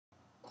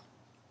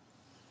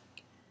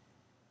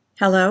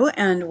Hello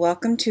and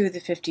welcome to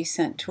the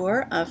 50-cent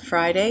tour of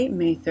Friday,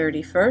 May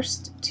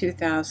 31st,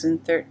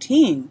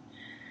 2013.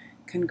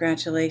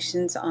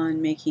 Congratulations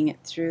on making it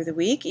through the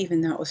week,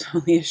 even though it was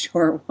only a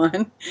short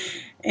one.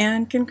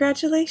 And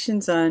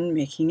congratulations on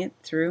making it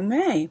through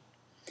May.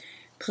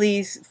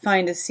 Please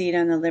find a seat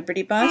on the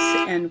Liberty Bus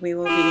and we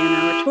will begin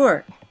our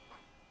tour.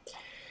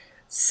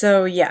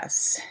 So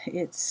yes,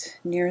 it's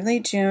nearly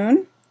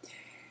June.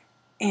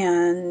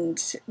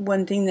 And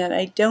one thing that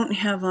I don't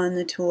have on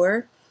the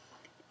tour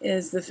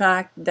is the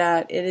fact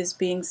that it is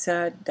being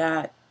said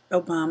that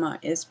Obama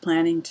is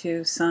planning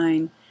to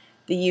sign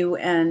the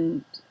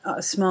UN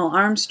Small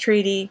Arms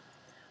Treaty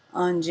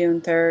on June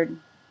 3rd.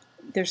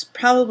 There's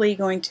probably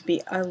going to be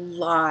a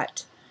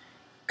lot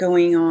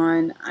going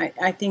on.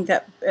 I think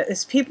that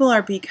as people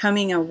are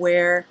becoming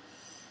aware,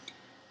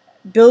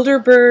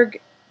 Bilderberg,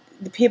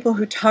 the people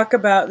who talk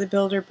about the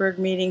Bilderberg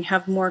meeting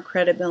have more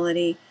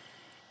credibility,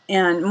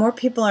 and more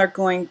people are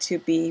going to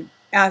be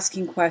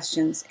asking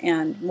questions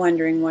and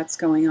wondering what's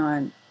going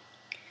on.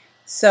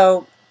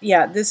 So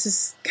yeah, this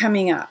is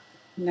coming up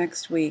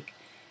next week.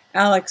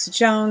 Alex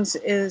Jones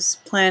is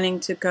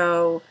planning to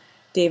go.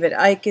 David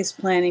Icke is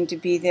planning to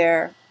be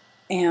there.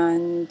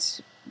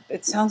 And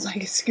it sounds like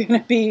it's going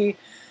to be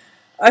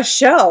a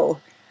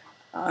show.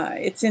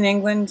 It's in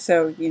England,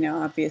 so,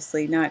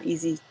 obviously not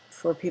easy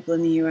for people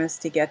in the U.S.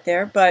 to get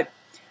there. But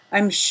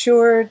I'm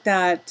sure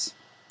that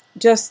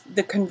just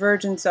the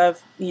convergence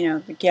of,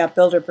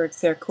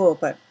 Bilderberg's there, cool,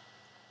 but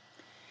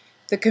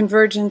the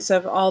convergence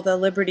of all the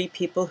Liberty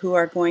people who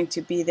are going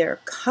to be there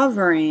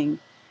covering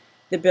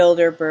the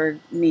Bilderberg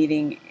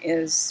meeting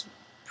is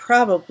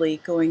probably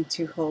going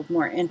to hold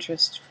more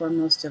interest for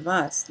most of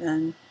us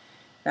than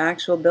the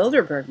actual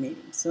Bilderberg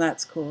meeting, so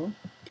that's cool.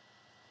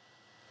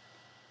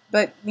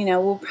 But,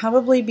 we'll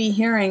probably be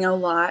hearing a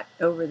lot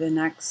over the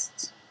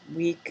next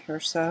week or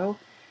so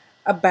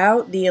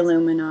about the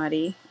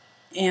Illuminati,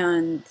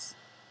 and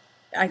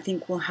I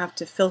think we'll have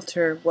to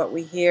filter what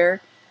we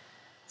hear.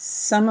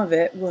 Some of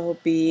it will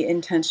be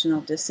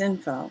intentional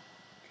disinfo.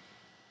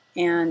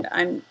 And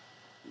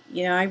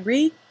I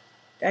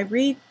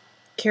read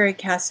Kerry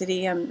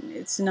Cassidy.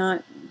 It's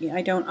not,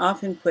 I don't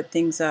often put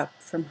things up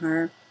from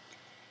her.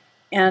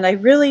 And I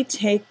really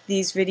take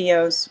these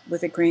videos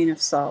with a grain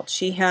of salt.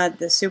 She had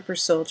the Super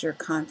Soldier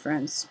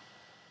Conference.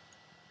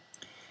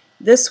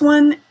 This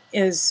one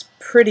is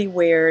pretty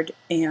weird,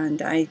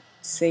 and I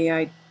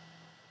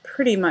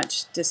pretty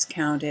much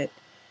discount it.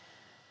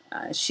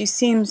 She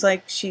seems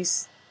like she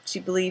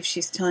believes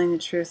she's telling the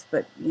truth,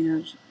 but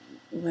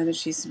whether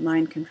she's a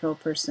mind control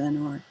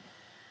person or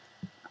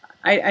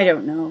I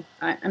don't know.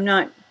 I'm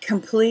not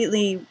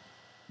completely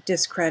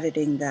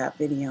discrediting that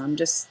video. I'm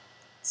just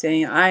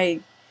saying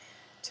I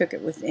took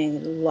it with a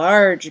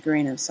large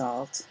grain of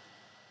salt.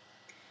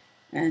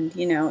 And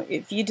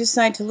if you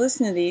decide to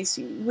listen to these,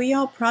 we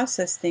all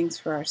process things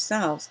for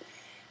ourselves.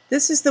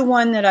 This is the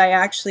one that I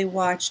actually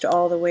watched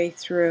all the way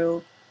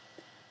through,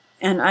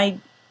 and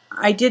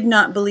I did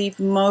not believe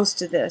most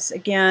of this.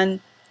 Again,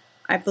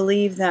 I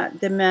believe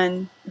that the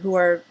men who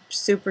are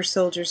super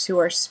soldiers who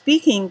are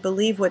speaking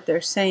believe what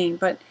they're saying,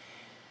 but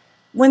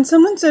when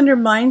someone's under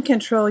mind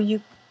control,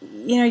 you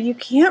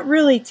can't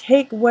really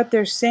take what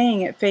they're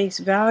saying at face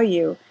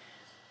value,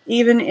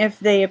 even if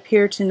they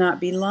appear to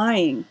not be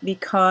lying,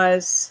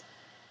 because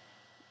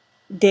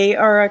they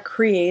are a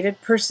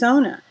created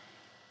persona.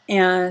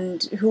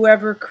 And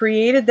whoever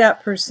created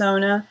that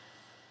persona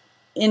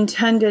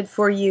intended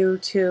for you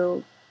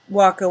to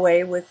walk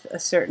away with a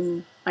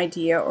certain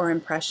idea or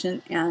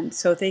impression, and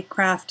so they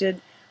crafted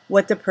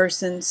what the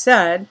person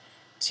said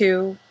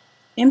to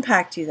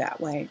impact you that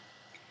way.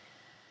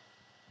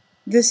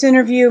 This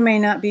interview may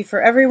not be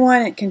for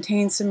everyone. It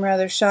contains some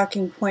rather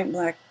shocking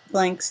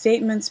point-blank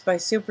statements by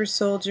super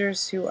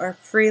soldiers who are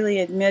freely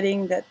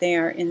admitting that they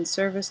are in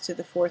service to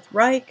the Fourth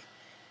Reich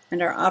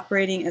and are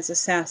operating as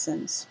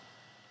assassins.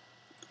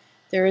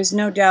 There is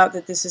no doubt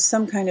that this is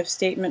some kind of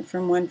statement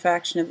from one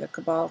faction of the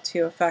cabal to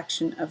a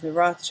faction of the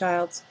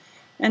Rothschilds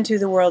and to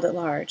the world at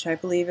large. I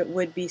believe it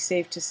would be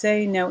safe to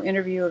say no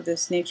interview of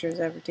this nature has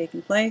ever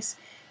taken place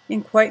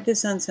in quite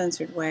this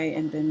uncensored way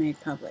and been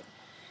made public.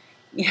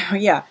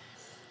 Yeah,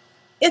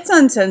 it's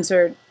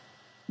uncensored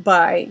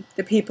by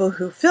the people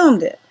who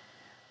filmed it,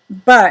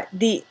 but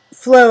the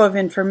flow of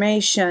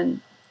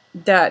information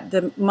that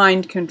the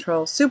mind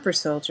control super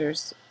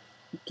soldiers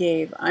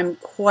gave, I'm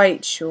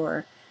quite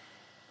sure,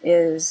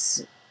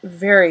 is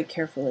very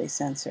carefully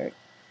censored.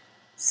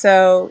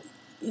 So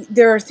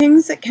there are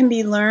things that can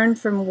be learned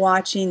from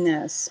watching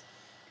this,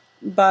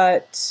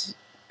 but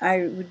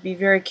I would be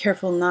very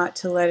careful not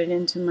to let it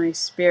into my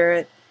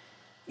spirit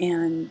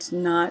and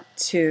not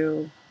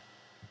to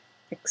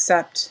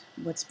accept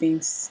what's being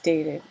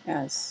stated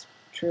as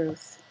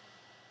truth.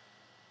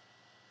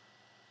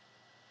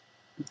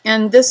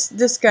 And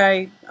this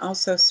guy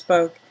also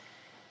spoke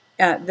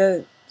at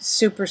the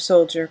Super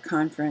Soldier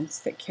Conference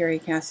that Kerry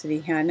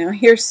Cassidy had. Now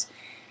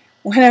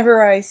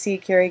whenever I see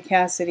Kerry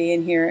Cassidy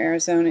and hear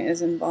Arizona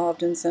is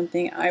involved in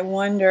something, I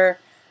wonder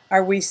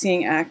are we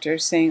seeing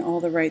actors saying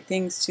all the right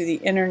things to the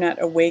internet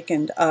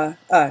awakened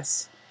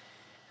us,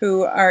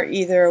 who are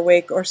either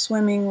awake or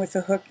swimming with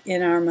a hook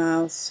in our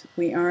mouths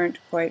we aren't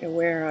quite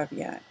aware of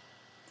yet.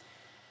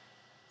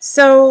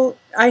 So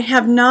I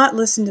have not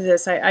listened to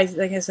this.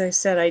 Like as I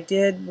said, I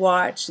did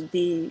watch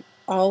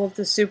all of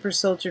the Super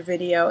Soldier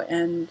video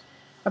and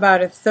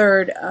about a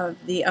third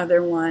of the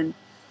other one.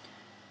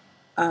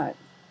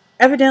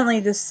 Evidently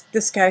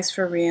this guy's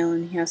for real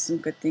and he has some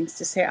good things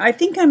to say. I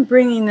think I'm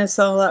bringing this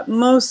all up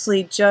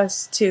mostly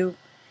just to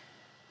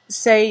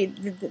say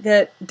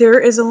that there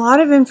is a lot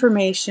of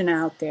information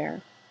out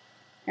there.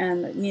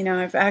 And, you know,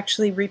 I've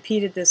actually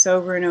repeated this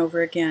over and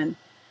over again.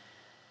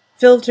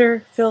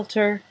 Filter,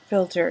 filter,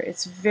 filter.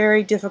 It's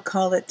very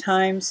difficult at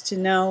times to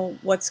know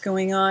what's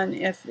going on.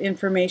 If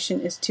information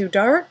is too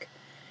dark,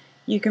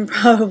 you can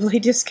probably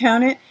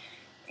discount it.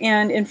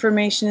 And if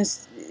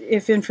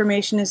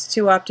information is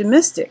too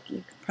optimistic,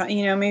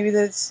 you know, maybe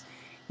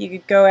you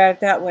could go at it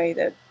that way,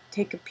 to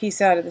take a piece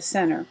out of the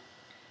center.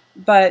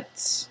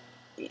 But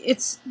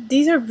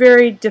these are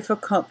very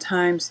difficult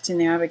times to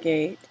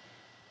navigate.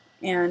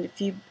 And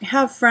if you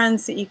have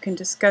friends that you can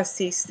discuss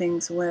these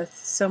things with,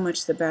 so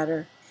much the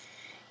better.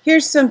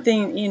 Here's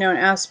something, you know, an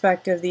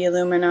aspect of the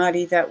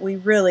Illuminati that we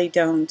really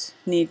don't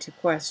need to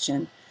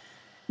question.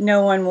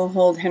 No one will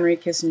hold Henry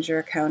Kissinger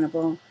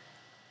accountable.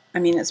 I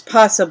mean, it's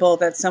possible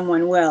that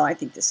someone will. I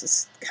think this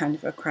is kind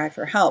of a cry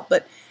for help.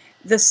 But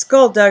the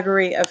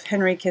skullduggery of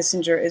Henry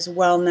Kissinger is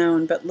well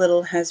known, but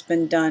little has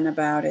been done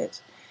about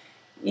it.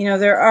 You know,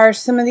 there are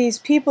some of these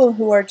people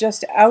who are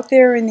just out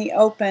there in the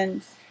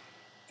open,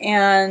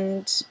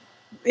 and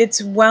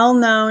it's well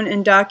known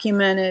and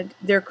documented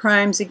their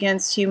crimes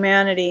against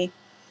humanity.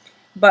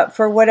 But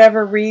for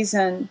whatever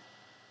reason,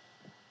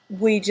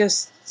 they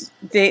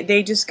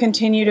just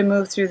continue to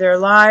move through their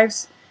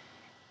lives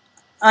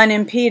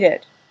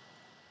unimpeded.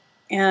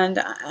 And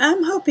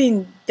I'm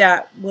hoping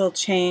that will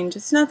change.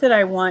 It's not that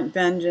I want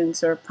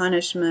vengeance or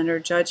punishment or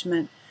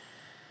judgment.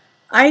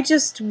 I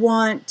just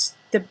want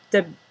the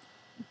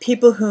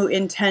people who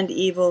intend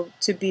evil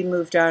to be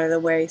moved out of the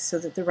way so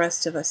that the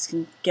rest of us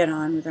can get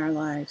on with our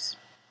lives.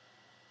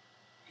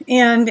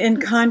 And in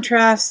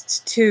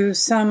contrast to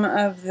some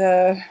of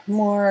the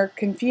more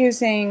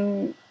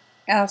confusing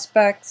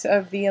aspects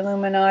of the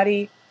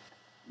Illuminati,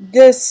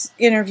 this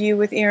interview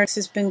with Aaron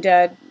has been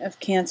dead of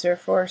cancer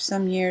for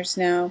some years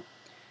now.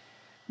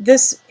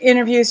 This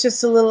interview is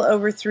just a little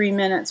over 3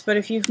 minutes, but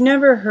if you've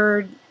never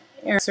heard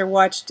Aaron or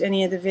watched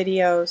any of the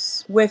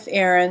videos with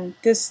Aaron,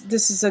 this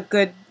is a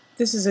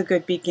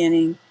good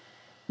beginning.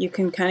 You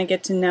can kind of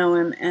get to know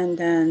him, and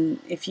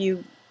then if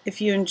you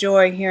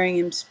enjoy hearing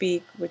him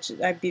speak, which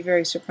I'd be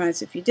very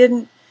surprised if you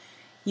didn't,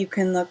 you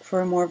can look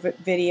for more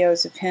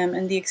videos of him.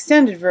 And the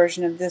extended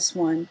version of this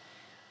one,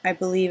 I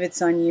believe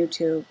it's on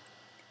YouTube.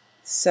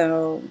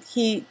 So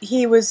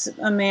he was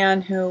a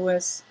man who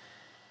was,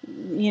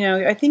 you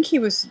know, I think he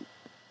was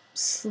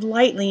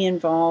slightly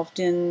involved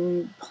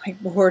in like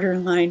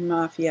borderline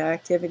mafia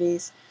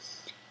activities,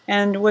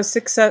 and was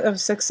a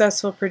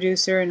successful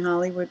producer in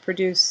Hollywood,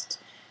 produced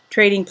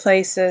Trading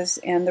Places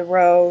and The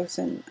Rose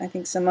and I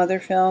think some other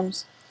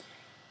films.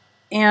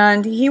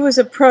 And he was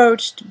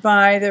approached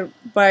by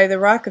the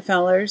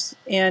Rockefellers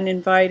and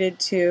invited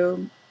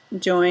to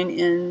join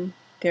in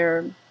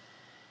their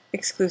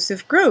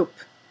exclusive group.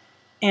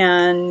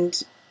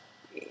 And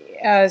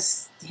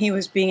as he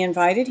was being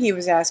invited, he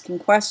was asking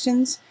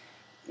questions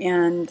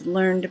and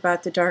learned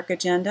about the dark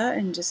agenda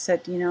and just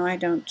said, you know, I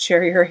don't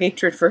share your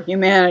hatred for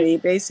humanity,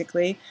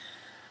 basically.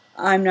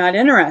 I'm not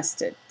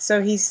interested.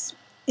 So he's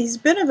a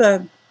bit of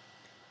a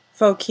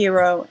folk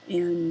hero,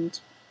 and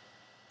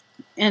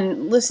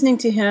listening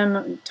to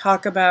him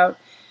talk about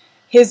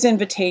his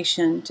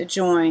invitation to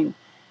join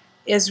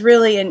is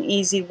really an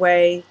easy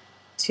way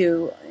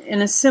to,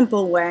 in a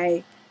simple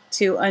way,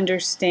 to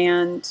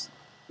understand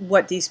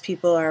what these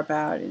people are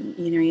about. And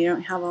you know, you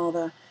don't have all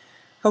the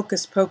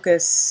hocus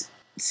pocus,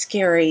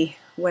 scary,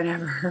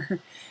 whatever,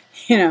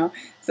 you know.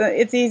 So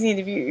it's easy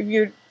if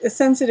you're a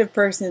sensitive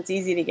person, it's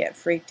easy to get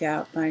freaked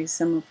out by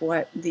some of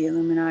what the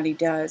Illuminati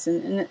does.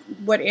 And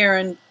what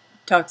Aaron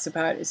talks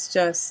about is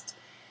just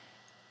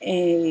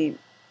a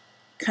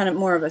kind of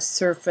more of a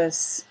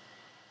surface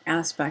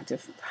aspect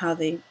of how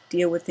they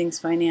deal with things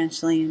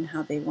financially and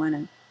how they want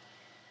to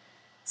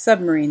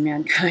submarine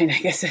mankind. I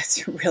guess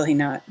that's really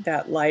not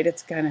that light.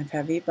 It's kind of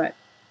heavy, but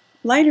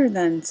lighter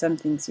than some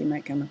things you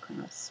might come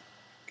across.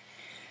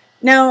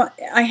 Now,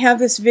 I have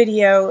this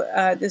video.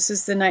 This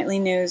is the nightly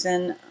news,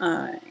 and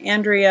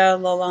Andrea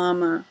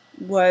Lalama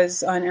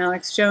was on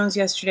Alex Jones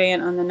yesterday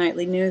and on the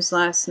nightly news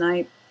last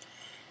night.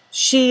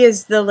 She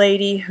is the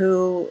lady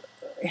who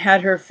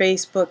had her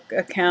Facebook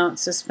account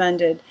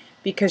suspended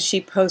because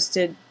she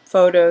posted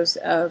photos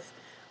of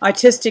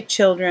autistic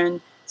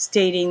children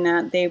stating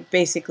that they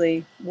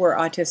basically were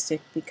autistic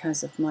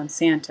because of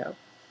Monsanto.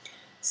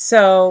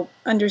 So,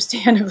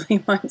 understandably,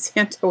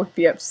 Monsanto would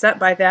be upset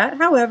by that.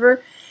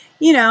 However,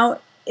 you know,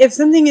 if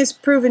something is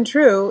proven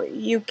true,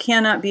 you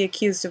cannot be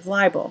accused of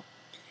libel.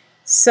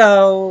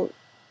 So,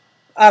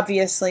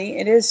 obviously,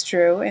 it is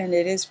true and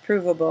it is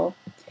provable.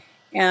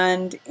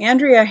 And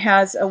Andrea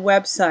has a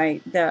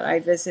website that I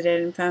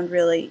visited and found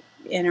really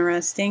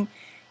interesting.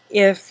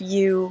 If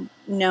you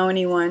know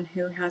anyone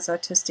who has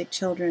autistic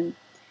children,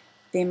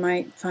 they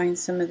might find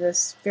some of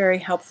this very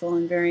helpful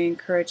and very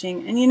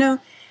encouraging. And you know,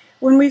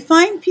 when we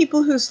find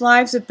people whose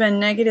lives have been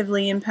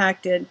negatively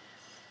impacted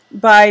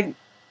by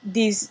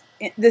this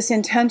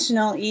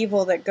intentional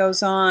evil that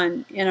goes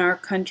on in our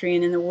country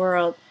and in the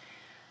world,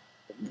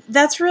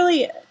 that's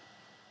really,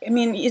 I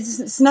mean,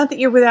 it's not that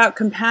you're without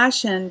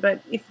compassion,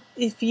 but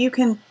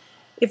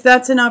if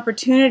that's an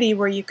opportunity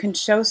where you can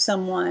show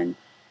someone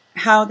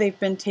how they've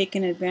been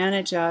taken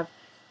advantage of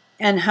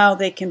and how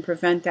they can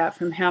prevent that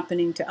from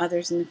happening to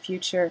others in the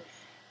future,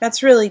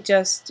 that's really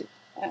just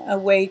a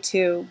way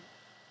to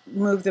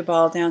move the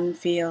ball down the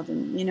field.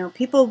 And you know,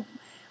 people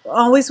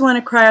always want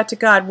to cry out to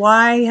God,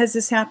 why has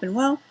this happened?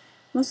 Well,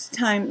 most of the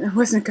time it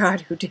wasn't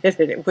God who did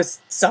it, it was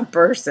some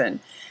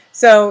person.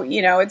 So,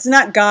 you know, it's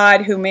not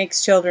God who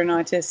makes children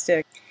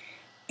autistic.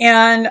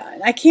 And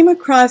I came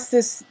across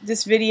this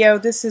video.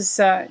 This is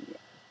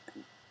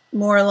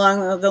more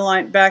along the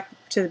line, back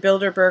to the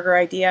Bilderberg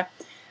idea.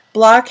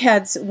 Bloc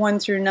heads 1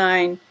 through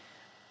 9,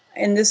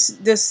 and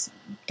this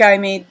guy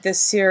made this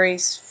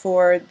series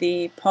for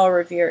the Paul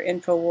Revere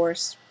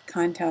InfoWars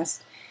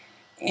contest.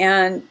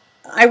 And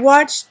I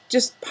watched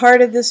just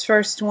part of this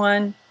first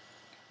one.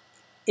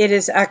 It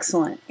is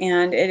excellent,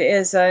 and it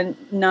is a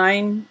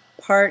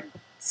 9-part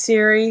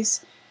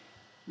series.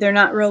 They're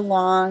not real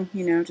long,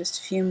 you know, just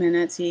a few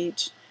minutes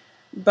each.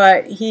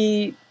 But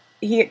he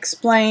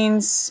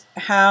explains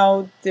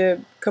how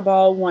the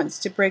cabal wants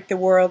to break the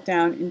world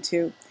down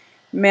into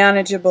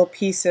manageable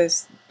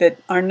pieces that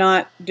are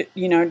not,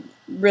 you know,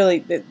 really,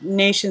 the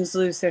nations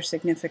lose their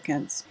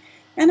significance.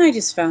 And I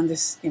just found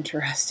this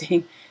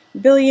interesting.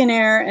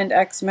 Billionaire and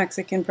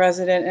ex-Mexican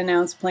president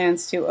announced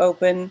plans to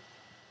open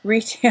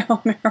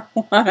retail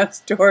marijuana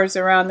stores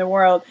around the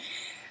world.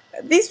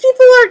 These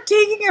people are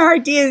taking our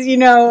ideas, you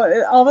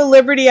know, all the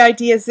liberty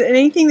ideas,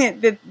 anything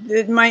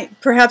that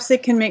might, perhaps they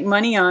can make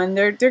money on,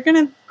 they're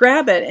going to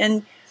grab it.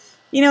 And,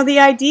 you know, the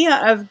idea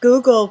of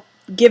Google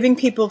giving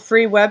people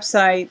free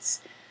websites,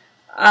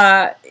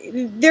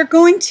 they're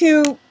going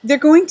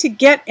to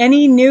get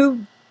any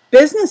new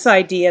business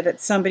idea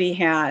that somebody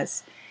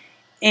has.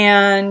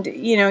 And,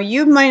 you know,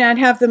 you might not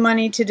have the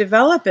money to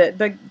develop it,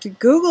 but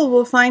Google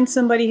will find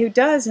somebody who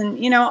does. And,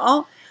 you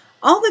know,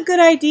 all the good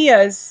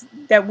ideas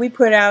that we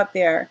put out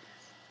there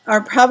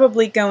are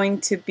probably going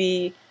to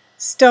be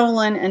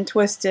stolen and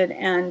twisted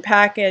and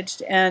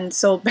packaged and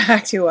sold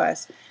back to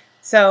us.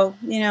 So,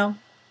 you know,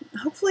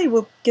 hopefully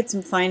we'll get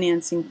some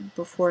financing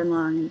before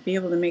long and be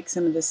able to make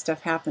some of this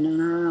stuff happen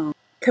on our own.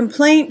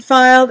 Complaint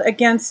filed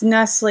against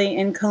Nestle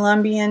in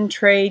Colombian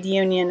trade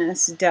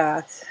unionist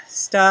death.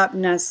 Stop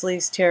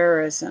Nestle's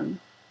terrorism.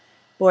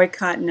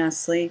 Boycott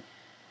Nestle.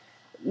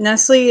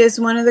 Nestle is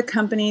one of the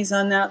companies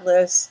on that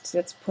list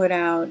that's put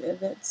out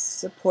that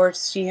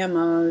supports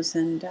GMOs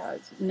and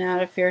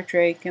not a fair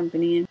trade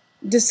company.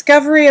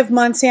 Discovery of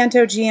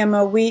Monsanto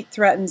GMO wheat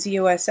threatens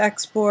U.S.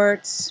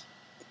 exports.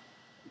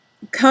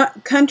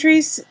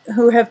 Countries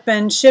who have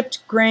been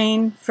shipped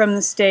grain from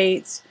the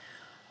States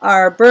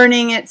are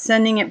burning it,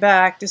 sending it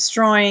back,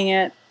 destroying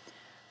it.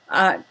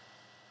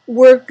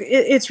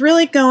 It's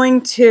really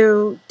going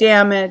to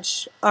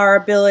damage our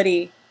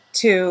ability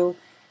to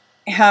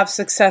have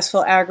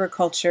successful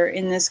agriculture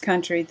in this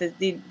country.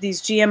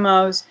 These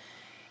GMOs,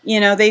 you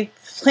know, they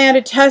plant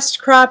a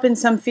test crop in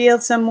some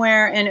field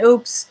somewhere and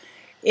oops,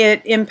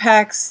 it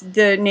impacts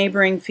the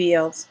neighboring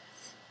fields.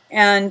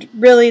 And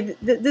really,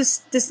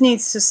 this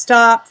needs to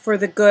stop for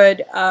the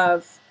good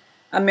of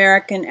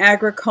American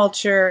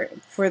agriculture,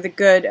 for the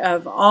good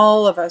of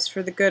all of us,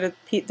 for the good of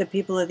the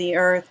people of the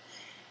earth.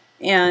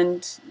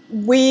 And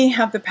we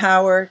have the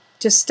power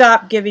to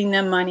stop giving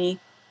them money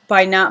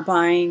by not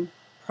buying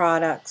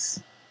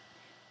products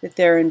that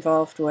they're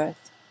involved with.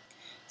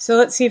 So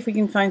let's see if we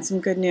can find some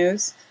good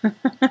news.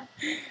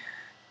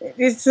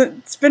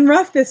 It's been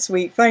rough this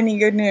week finding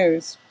good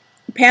news.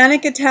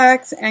 Panic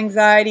attacks,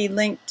 anxiety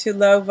linked to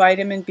low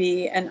vitamin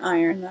B and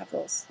iron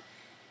levels.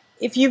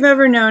 If you've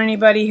ever known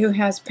anybody who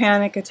has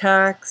panic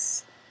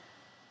attacks,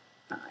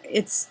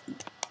 it's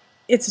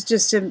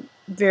just a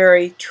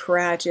very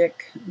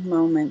tragic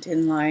moment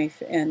in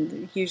life,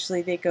 and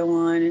usually they go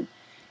on, and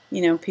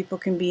you know, people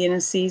can be in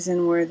a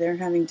season where they're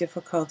having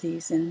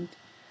difficulties, and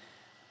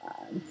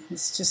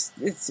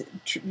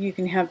you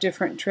can have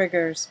different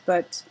triggers.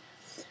 But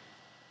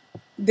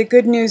the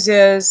good news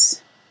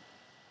is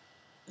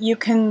you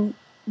can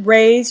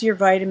raise your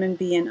vitamin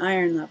B and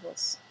iron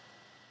levels.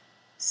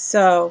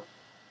 So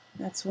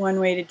that's one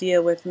way to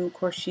deal with them. Of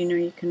course, you know,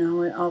 you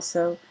can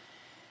also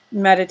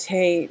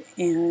meditate,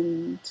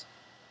 and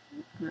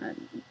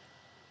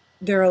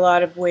there are a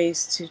lot of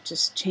ways to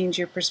just change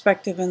your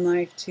perspective in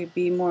life to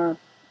be more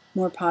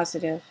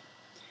positive,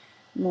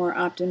 more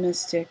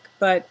optimistic.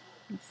 But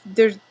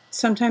there's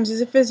sometimes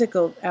is a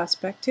physical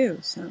aspect too,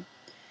 so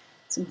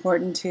it's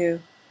important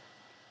to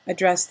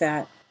address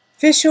that.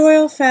 Fish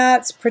oil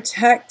fats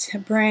protect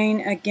brain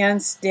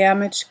against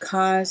damage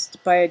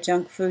caused by a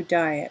junk food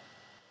diet.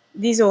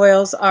 These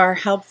oils are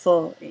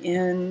helpful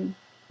in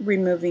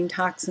removing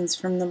toxins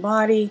from the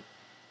body,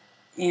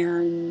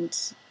 and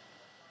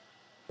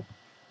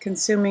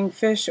consuming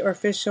fish or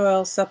fish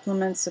oil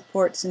supplements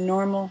supports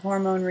normal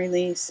hormone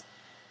release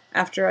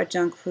after a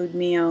junk food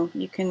meal.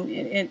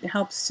 It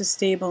helps to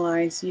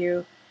stabilize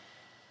you.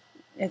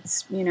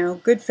 It's,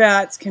 good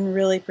fats can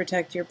really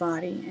protect your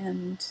body.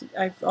 And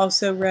I've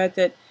also read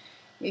that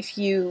if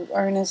you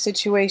are in a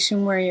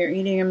situation where you're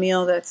eating a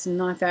meal that's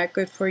not that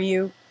good for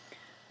you,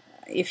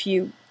 if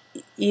you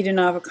eat an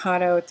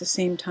avocado at the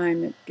same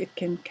time, it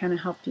can kind of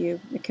help you.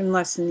 It can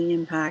lessen the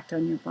impact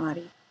on your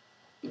body.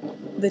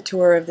 The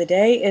tour of the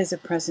day is a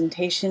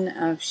presentation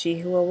of She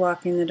Who Will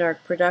Walk in the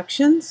Dark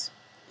Productions.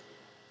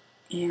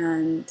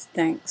 And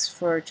thanks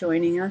for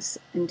joining us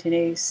in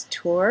today's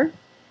tour.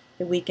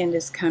 The weekend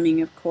is coming,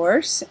 of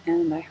course,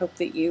 and I hope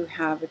that you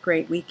have a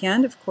great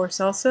weekend. Of course,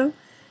 also,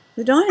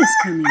 the dawn is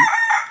coming.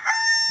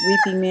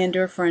 Weeping may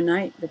endure for a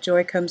night, but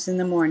joy comes in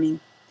the morning.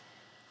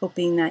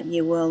 Hoping that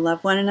you will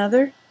love one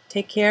another,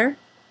 take care,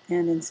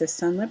 and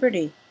insist on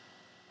liberty.